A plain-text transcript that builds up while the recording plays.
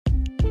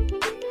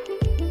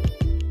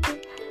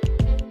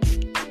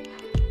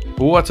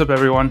What's up,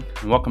 everyone,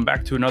 and welcome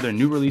back to another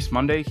New Release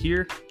Monday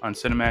here on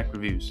Cinematic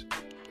Reviews.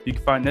 You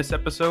can find this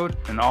episode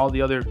and all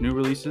the other new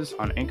releases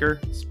on Anchor,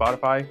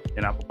 Spotify,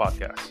 and Apple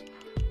Podcasts.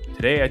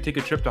 Today, I take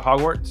a trip to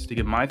Hogwarts to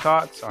give my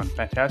thoughts on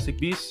Fantastic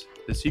Beasts: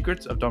 The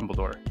Secrets of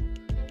Dumbledore.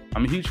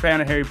 I'm a huge fan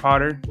of Harry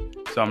Potter,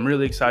 so I'm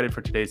really excited for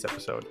today's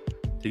episode.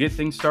 To get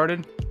things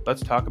started,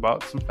 let's talk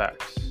about some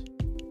facts.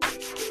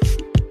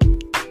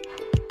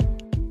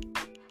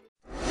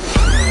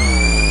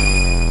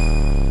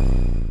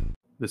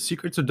 The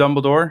Secrets of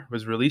Dumbledore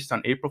was released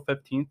on April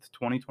 15th,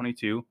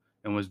 2022,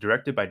 and was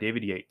directed by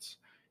David Yates.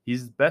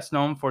 He's best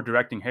known for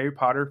directing Harry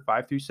Potter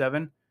 5 through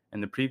 7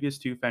 and the previous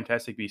two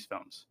Fantastic Beasts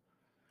films.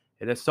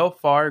 It has so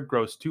far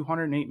grossed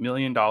 $208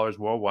 million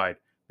worldwide,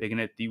 making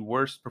it the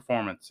worst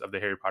performance of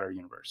the Harry Potter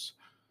universe.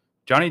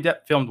 Johnny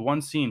Depp filmed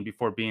one scene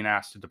before being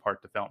asked to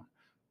depart the film.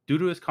 Due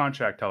to his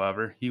contract,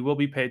 however, he will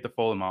be paid the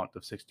full amount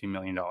of $16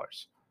 million.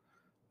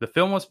 The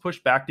film was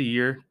pushed back a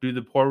year due to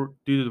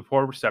the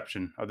poor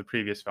reception of the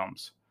previous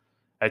films.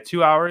 At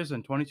 2 hours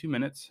and 22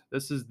 minutes,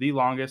 this is the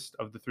longest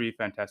of the three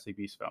Fantastic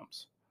Beasts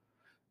films.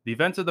 The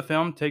events of the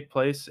film take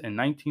place in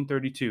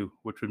 1932,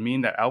 which would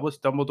mean that Albus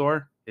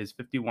Dumbledore is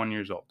 51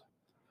 years old.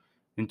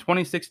 In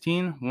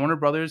 2016, Warner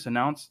Brothers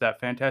announced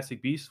that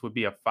Fantastic Beasts would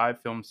be a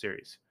 5-film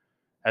series.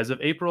 As of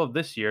April of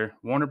this year,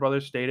 Warner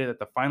Brothers stated that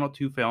the final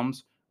 2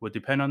 films would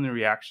depend on the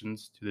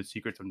reactions to The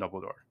Secrets of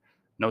Dumbledore.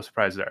 No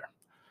surprise there.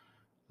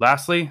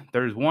 Lastly,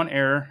 there is one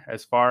error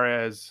as far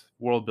as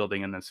world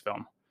building in this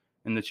film.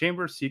 In the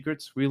Chamber of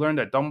Secrets, we learned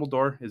that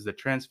Dumbledore is the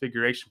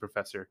Transfiguration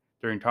Professor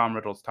during Tom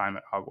Riddle's time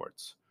at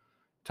Hogwarts.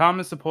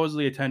 Tom is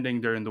supposedly attending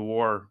during the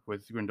war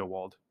with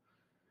Grindelwald.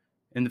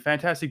 In the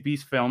Fantastic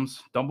Beasts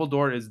films,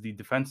 Dumbledore is the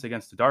Defense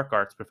Against the Dark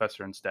Arts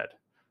Professor instead.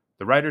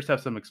 The writers have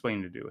some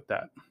explaining to do with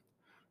that.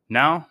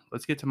 Now,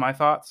 let's get to my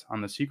thoughts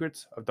on The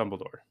Secrets of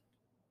Dumbledore.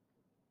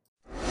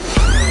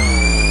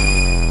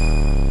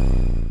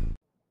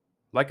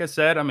 Like I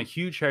said, I'm a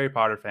huge Harry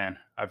Potter fan.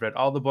 I've read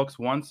all the books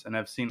once and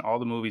I've seen all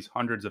the movies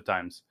hundreds of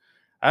times.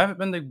 I haven't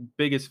been the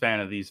biggest fan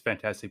of these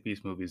Fantastic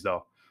Beasts movies,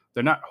 though.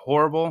 They're not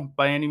horrible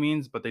by any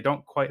means, but they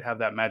don't quite have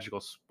that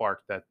magical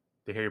spark that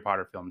the Harry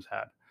Potter films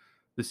had.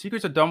 The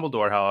Secrets of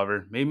Dumbledore,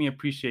 however, made me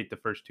appreciate the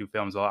first 2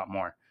 films a lot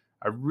more.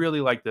 I really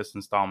like this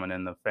installment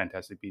in the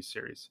Fantastic Beasts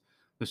series.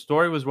 The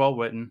story was well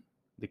written,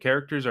 the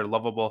characters are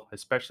lovable,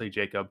 especially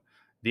Jacob.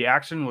 The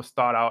action was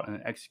thought out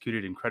and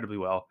executed incredibly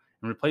well,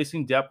 and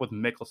replacing Depp with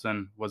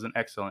Mickelson was an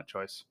excellent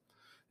choice.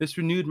 This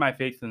renewed my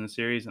faith in the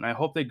series, and I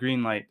hope they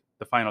greenlight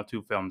the final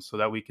 2 films so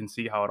that we can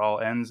see how it all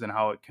ends and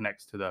how it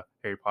connects to the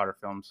Harry Potter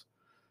films.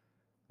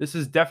 This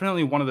is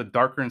definitely one of the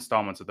darker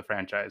installments of the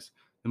franchise.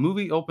 The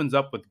movie opens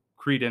up with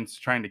Credence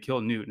trying to kill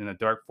Newt in a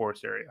dark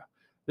forest area.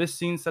 This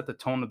scene set the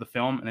tone of the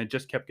film, and it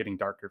just kept getting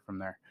darker from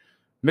there.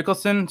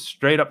 Mickelson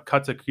straight up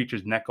cuts a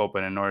creature's neck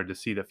open in order to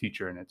see the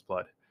future in its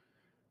blood.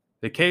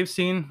 The cave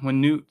scene when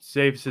Newt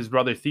saves his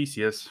brother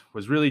Theseus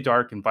was really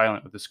dark and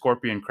violent, with the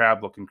scorpion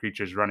crab-looking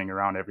creatures running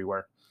around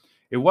everywhere.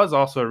 It was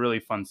also a really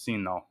fun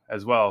scene, though,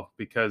 as well,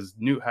 because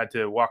Newt had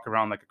to walk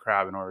around like a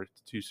crab in order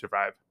to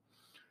survive.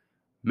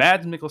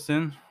 Mads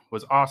Mikkelsen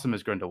was awesome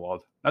as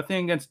Grindelwald.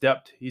 Nothing against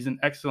Depp, he's an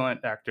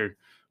excellent actor.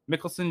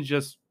 Mikkelsen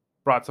just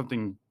brought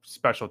something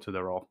special to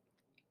the role.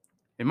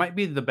 It might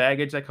be the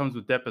baggage that comes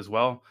with Depp as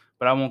well,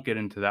 but I won't get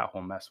into that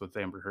whole mess with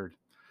Amber Heard.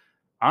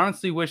 I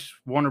honestly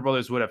wish Warner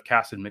Brothers would have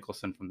casted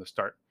Mickelson from the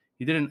start.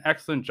 He did an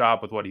excellent job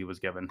with what he was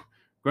given.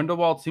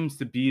 Grindelwald seems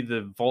to be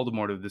the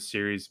Voldemort of this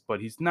series,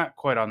 but he's not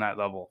quite on that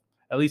level.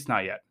 At least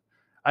not yet.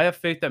 I have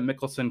faith that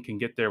Mickelson can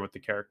get there with the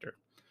character.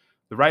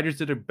 The writers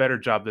did a better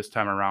job this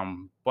time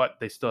around,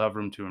 but they still have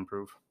room to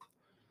improve.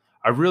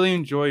 I really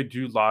enjoyed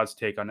Jude Law's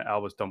take on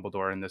Albus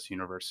Dumbledore in this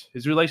universe.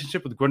 His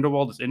relationship with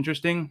Grindelwald is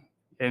interesting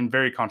and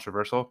very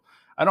controversial.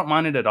 I don't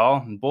mind it at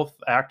all, and both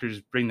actors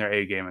bring their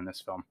A game in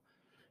this film.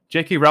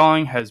 J.K.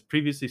 Rowling has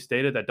previously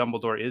stated that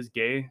Dumbledore is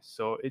gay,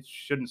 so it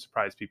shouldn't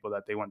surprise people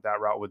that they went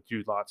that route with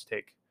Jude Law's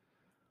take.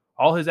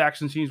 All his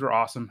action scenes were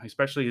awesome,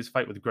 especially his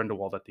fight with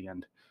Grindelwald at the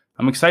end.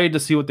 I'm excited to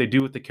see what they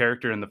do with the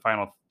character in the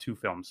final 2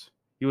 films.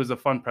 He was a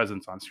fun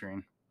presence on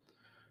screen.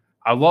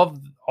 I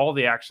loved all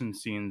the action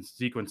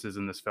sequences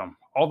in this film.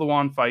 All the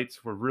wand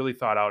fights were really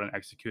thought out and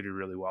executed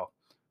really well.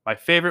 My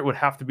favorite would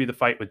have to be the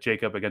fight with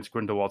Jacob against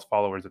Grindelwald's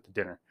followers at the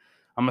dinner.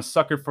 I'm a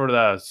sucker for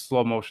the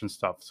slow motion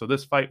stuff, so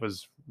this fight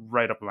was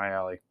right up my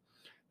alley.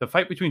 The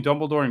fight between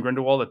Dumbledore and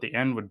Grindelwald at the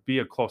end would be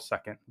a close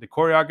second. The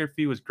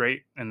choreography was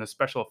great, and the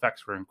special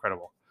effects were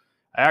incredible.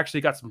 I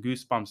actually got some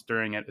goosebumps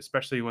during it,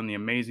 especially when the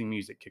amazing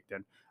music kicked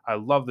in. I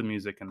love the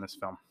music in this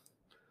film.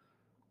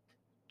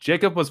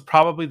 Jacob was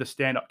probably the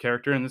stand-up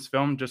character in this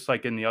film, just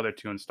like in the other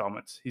 2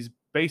 installments. He's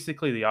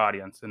basically the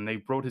audience, and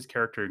they wrote his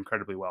character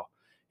incredibly well.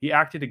 He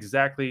acted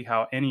exactly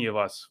how any of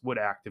us would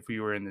act if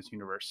we were in this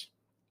universe.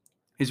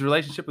 His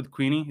relationship with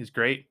Queenie is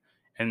great,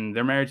 and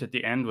their marriage at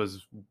the end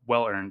was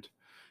well earned.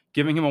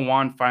 Giving him a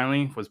wand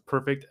finally was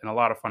perfect and a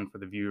lot of fun for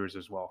the viewers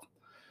as well.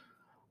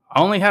 I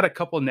only had a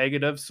couple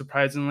negatives,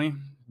 surprisingly.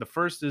 The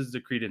first is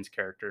the Credence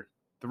character.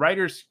 The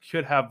writers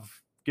could have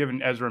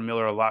given Ezra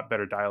Miller a lot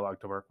better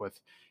dialogue to work with.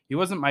 He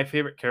wasn't my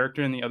favorite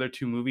character in the other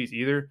two movies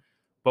either,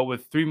 but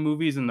with three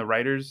movies and the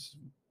writers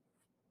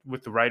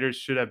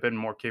should have been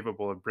more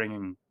capable of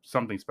bringing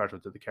something special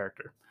to the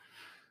character.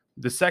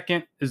 The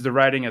second is the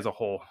writing as a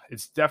whole.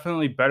 It's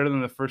definitely better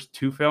than the first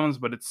two films,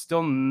 but it's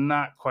still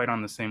not quite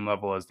on the same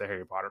level as the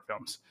Harry Potter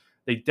films.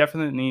 They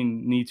definitely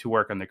need to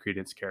work on the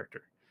Credence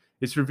character.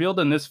 It's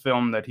revealed in this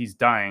film that he's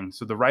dying,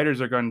 so the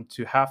writers are going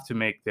to have to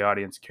make the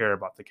audience care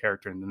about the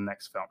character in the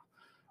next film.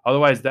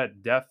 Otherwise,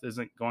 that death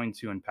isn't going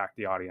to impact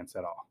the audience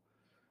at all.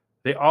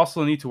 They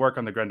also need to work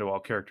on the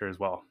Grindelwald character as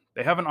well.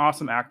 They have an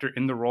awesome actor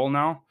in the role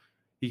now.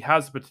 He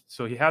has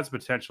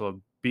potential of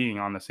being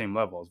on the same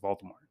level as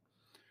Voldemort.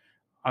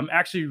 I'm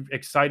actually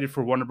excited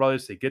for Warner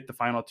Brothers to get the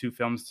final two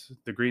films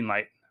the green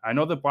light. I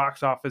know the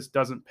box office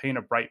doesn't paint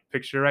a bright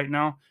picture right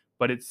now,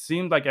 but it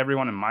seemed like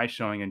everyone in my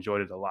showing enjoyed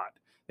it a lot.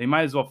 They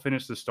might as well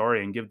finish the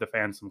story and give the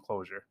fans some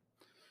closure.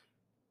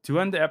 To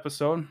end the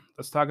episode,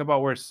 let's talk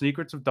about where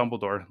Secrets of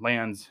Dumbledore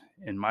lands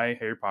in my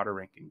Harry Potter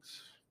rankings.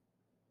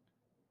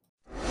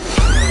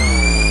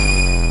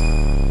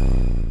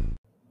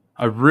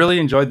 I really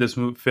enjoyed this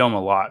film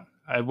a lot.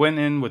 I went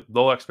in with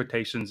low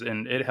expectations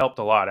and it helped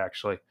a lot,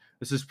 actually.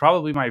 This is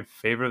probably my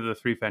favorite of the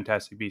three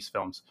Fantastic Beasts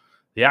films.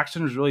 The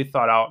action was really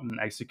thought out and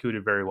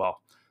executed very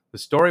well. The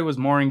story was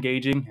more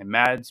engaging, and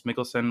Mads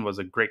Mikkelsen was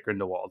a great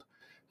Grindelwald.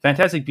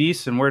 Fantastic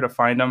Beasts and Where to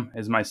Find Them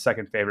is my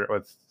second favorite,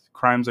 with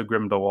Crimes of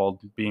Grindelwald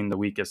being the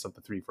weakest of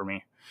the three for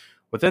me.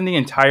 Within the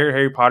entire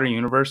Harry Potter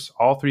universe,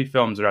 all three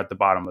films are at the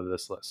bottom of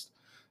this list.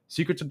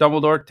 Secrets of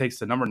Dumbledore takes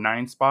the number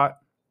 9 spot,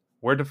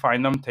 Where to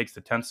Find Them takes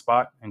the 10th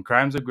spot, and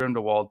Crimes of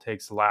Grindelwald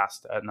takes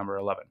last at number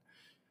 11.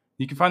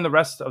 You can find the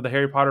rest of the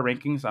Harry Potter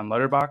rankings on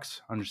Letterboxd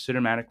under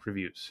Cinematic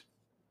Reviews.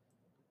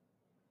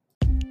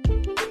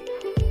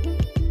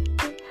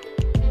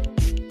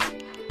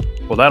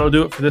 Well, that'll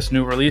do it for this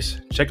new release.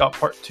 Check out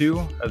part 2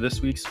 of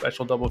this week's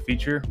special double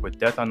feature with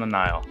Death on the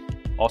Nile.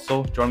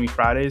 Also, join me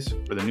Fridays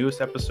for the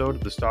newest episode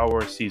of the Star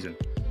Wars season.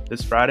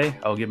 This Friday,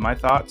 I'll give my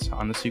thoughts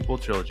on the sequel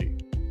trilogy.